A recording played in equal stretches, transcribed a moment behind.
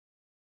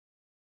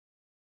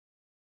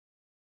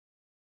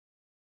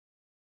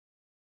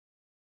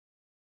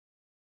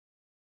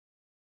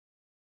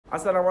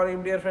Assalamu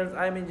alaikum dear friends,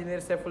 I am engineer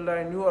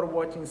Saifullah and you are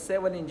watching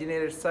 7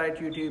 Engineer Site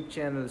YouTube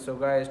channel. So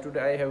guys,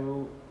 today I have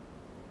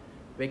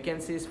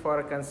vacancies for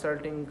a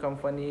consulting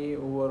company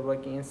who are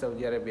working in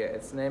Saudi Arabia.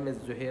 Its name is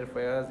Zubair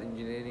Fayaz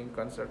Engineering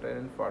Consultant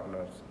and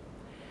Partners.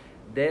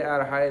 They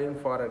are hiring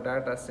for a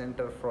data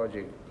center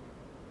project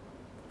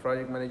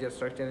manager,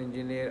 structural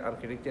engineer,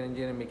 architecture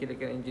engineer,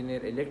 mechanical engineer,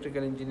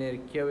 electrical engineer,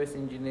 QS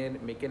engineer,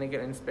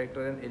 mechanical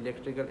inspector and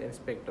electrical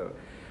inspector.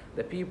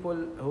 The people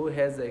who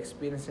has the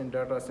experience in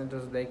data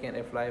centers, they can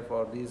apply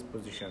for this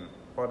position.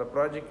 For the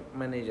project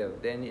manager,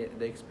 then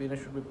the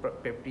experience should be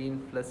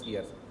 15 plus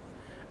years.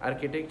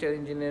 Architecture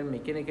engineer,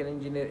 mechanical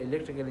engineer,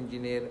 electrical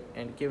engineer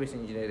and QS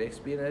engineer,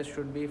 experience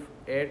should be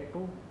 8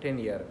 to 10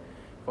 years.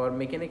 For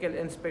mechanical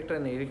inspector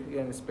and electrical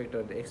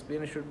inspector, the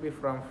experience should be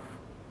from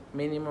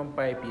minimum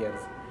 5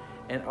 years,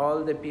 and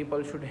all the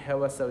people should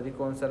have a Saudi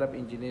Council of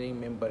Engineering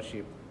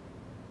membership.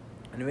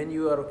 And when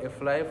you are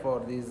apply for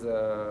these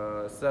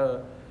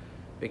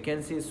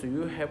vacancies, so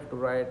you have to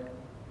write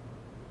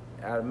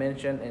or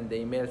mention in the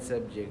email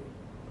subject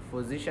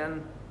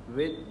position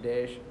with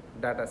dash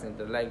data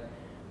center, like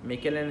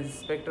mechanical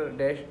inspector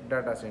dash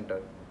data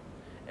center.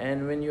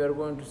 And when you are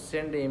going to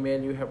send the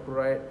email, you have to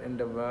write in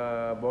the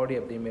body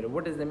of the email.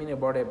 What is the meaning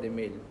of body of the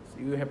email? So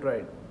you have to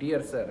write,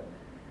 dear sir,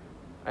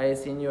 I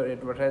seen your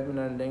advertisement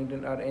on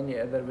LinkedIn or any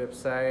other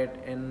website,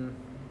 and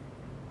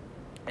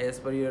as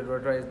per your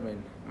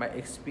advertisement, my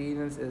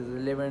experience is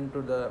relevant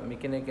to the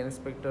mechanical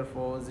inspector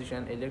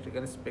position,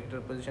 electrical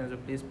inspector position. So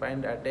please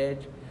find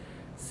attached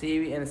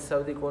CV and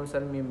Saudi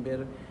Council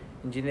member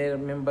engineer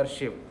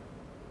membership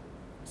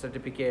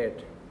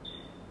certificate.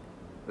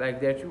 Like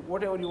that,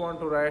 whatever you want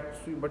to write,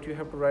 but you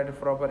have to write a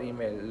proper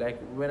email. Like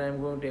when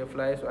I'm going to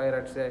apply, so I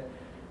write say,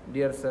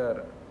 dear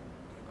sir,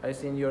 I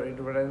seen your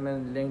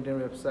advertisement LinkedIn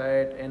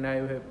website, and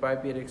I have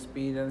 5 year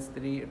experience,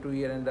 2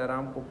 year in the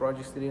Aramco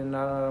projects, 3 in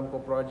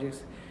non-Aramco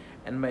projects,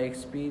 and my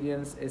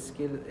experience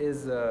skill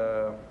is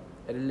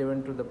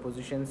relevant to the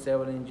position.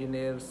 Civil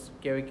engineers,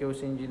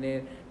 QAQC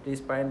engineer.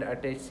 Please find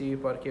attached CV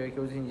for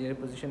QAQC engineer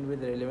position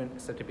with relevant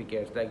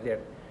certificates. Like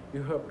that,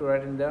 you have to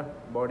write in the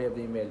body of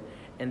the email.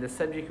 And the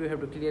subject, you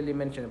have to clearly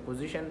mention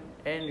position,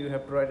 and you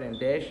have to write in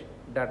dash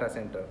data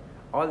center.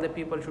 All the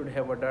people should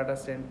have a data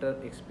center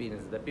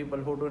experience. The people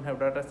who don't have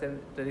data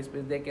center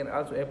experience, they can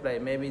also apply.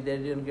 Maybe they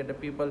didn't get the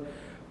people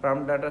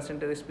from data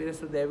center experience,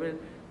 so they will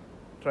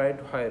try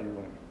to hire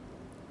you.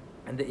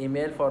 And the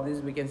email for these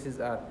vacancies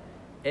are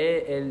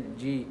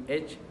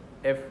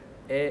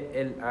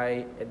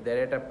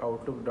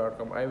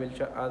alghfali@outlook.com. I will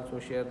also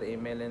share the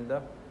email in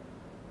the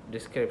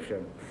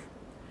description.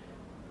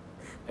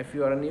 If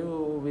you are a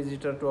new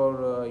visitor to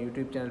our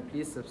YouTube channel,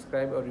 please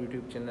subscribe our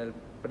YouTube channel,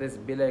 press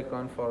bell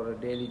icon for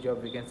daily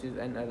job vacancies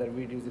and other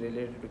videos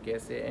related to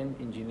KSA and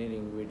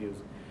engineering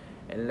videos,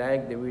 and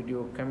like the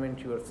video, comment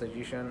your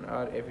suggestion,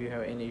 or if you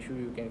have any issue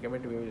you can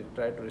comment. We will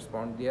try to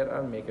respond there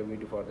or make a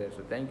video for that.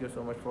 So thank you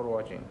so much for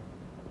watching.